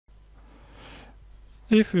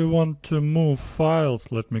If we want to move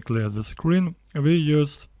files, let me clear the screen, we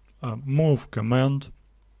use move command.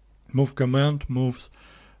 Move command moves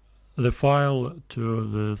the file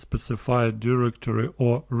to the specified directory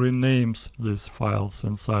or renames these files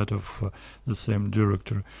inside of the same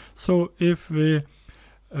directory. So if we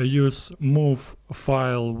use move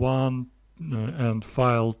file 1 and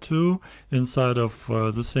file 2 inside of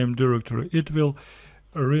the same directory, it will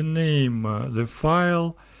rename the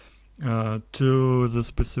file to the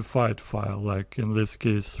specified file. Like in this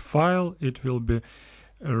case file, it will be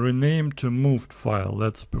renamed to moved file.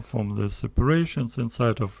 Let's perform these operations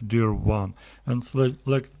inside of dir1 and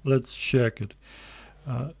let's check it.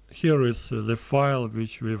 Here is the file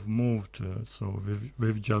which we've moved, so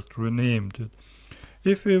we've just renamed it.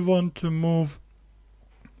 If we want to move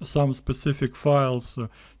some specific files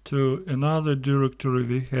to another directory,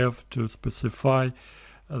 we have to specify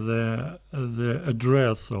the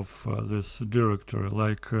address of this directory.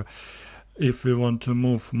 Like if we want to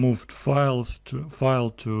move moved files to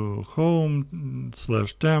home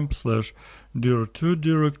 /temp /dir2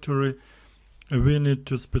 directory, we need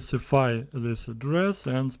to specify this address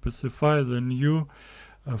and specify the new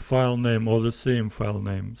file name or the same file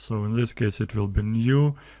name. So in this case it will be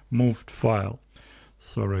new moved file.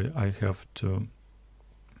 Sorry, I have to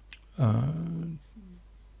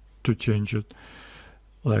change it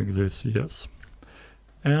like this. Yes,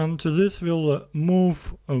 and this will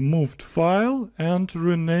move a moved file and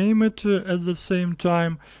rename it at the same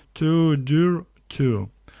time to dir2.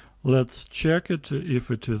 Let's check it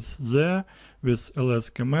if it is there with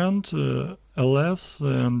ls command. ls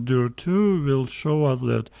and dir2 will show us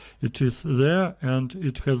that it is there and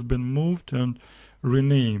it has been moved and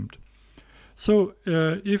renamed. So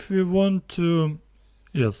if we want to,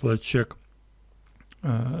 yes, let's check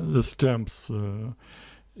the stamps.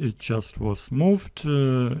 It just was moved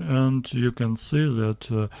and you can see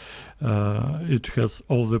that it has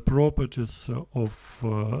all the properties of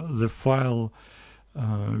the file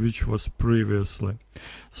which was previously.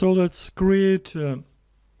 So let's create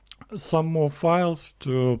some more files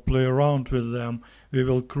to play around with them. We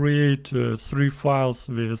will create 3 files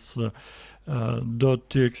with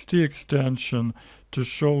 .txt extension to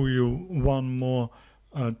show you one more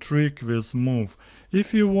trick with move.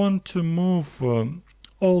 If you want to move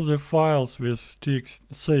all the files with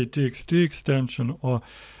txt extension or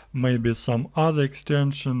maybe some other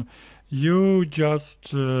extension, you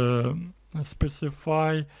just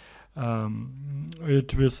specify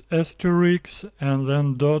it with asterisk and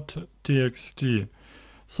then .txt.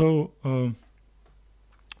 So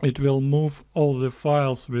it will move all the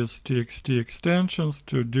files with txt extensions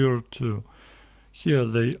to dir2. Here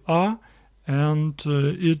they are, and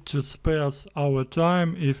it spares our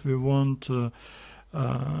time if we want to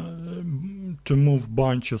move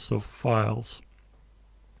bunches of files.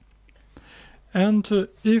 And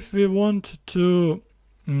if we want to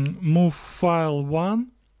move file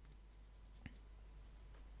 1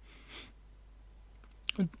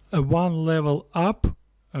 one level up,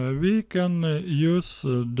 we can use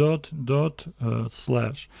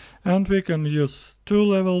 // and we can use 2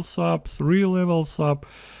 levels up, 3 levels up,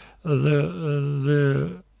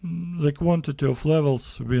 the quantity of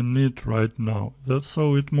levels we need right now.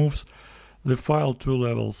 So it moves the file 2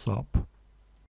 levels up.